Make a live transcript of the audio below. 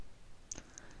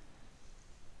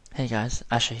Hey guys,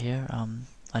 Asher here.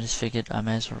 I just figured I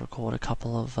may as well record a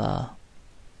couple of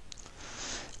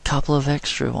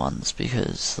extra ones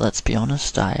because let's be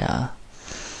honest, I'm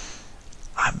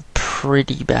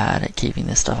pretty bad at keeping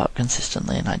this stuff up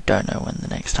consistently, and I don't know when the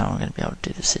next time I'm going to be able to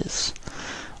do this is.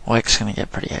 Work's going to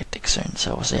get pretty hectic soon,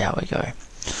 so we'll see how we go.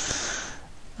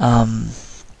 I've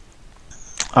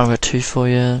got two for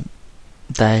you.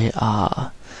 They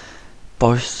are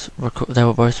they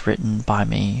were both written by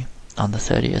me on the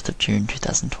 30th of June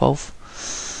 2012.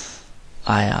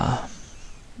 I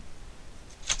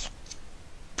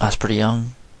was pretty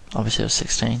young. Obviously I was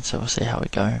 16, so we'll see how we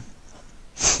go.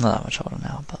 Not that much older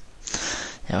now, but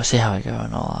yeah, we'll see how we go,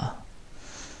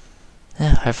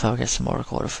 and hopefully I'll get some more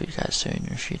recorded for you guys soon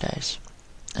in a few days.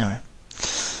 Anyway,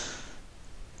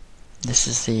 this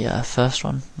is the first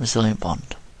one, Resilient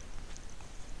Bond.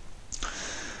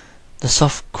 The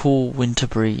soft, cool winter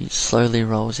breeze slowly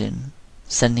rolls in,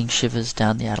 sending shivers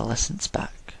down the adolescent's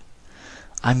back.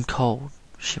 "I'm cold,"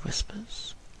 she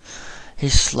whispers. He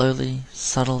slowly,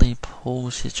 subtly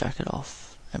pulls his jacket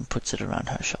off and puts it around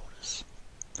her shoulders.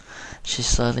 She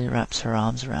slowly wraps her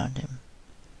arms around him,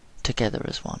 together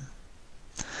as one.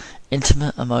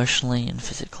 Intimate emotionally and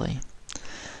physically,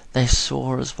 they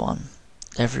soar as one,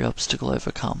 every obstacle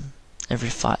overcome,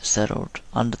 every fight settled,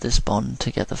 under this bond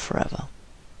together forever.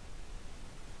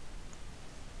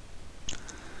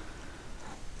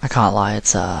 I can't lie,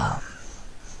 it's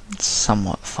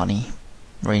somewhat funny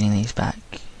reading these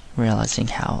back, realizing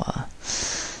how,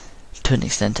 to an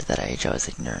extent at that age, I was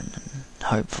ignorant and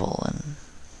hopeful, and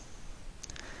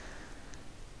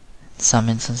in some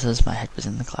instances my head was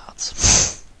in the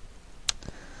clouds.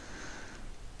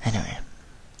 Anyway,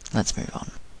 let's move on.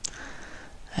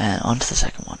 And on to the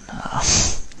second one.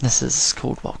 This is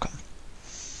called Welcome.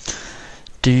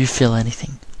 Do you feel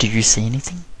anything? Do you see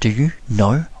anything? Do you?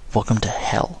 No? Welcome to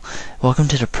hell. Welcome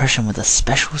to depression with a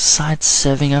special side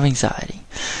serving of anxiety.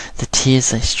 The tears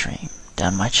they stream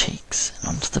down my cheeks and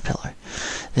onto the pillow.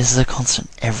 This is a constant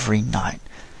every night.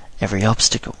 Every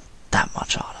obstacle, that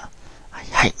much harder. I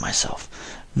hate myself.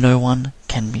 No one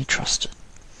can be trusted.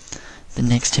 The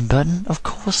next Tim Burton? Of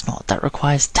course not. That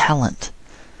requires talent.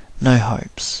 No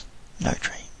hopes, no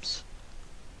dreams.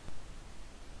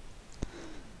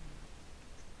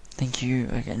 Thank you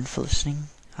again for listening.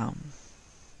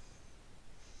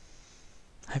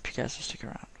 Hope you guys will stick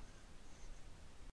around.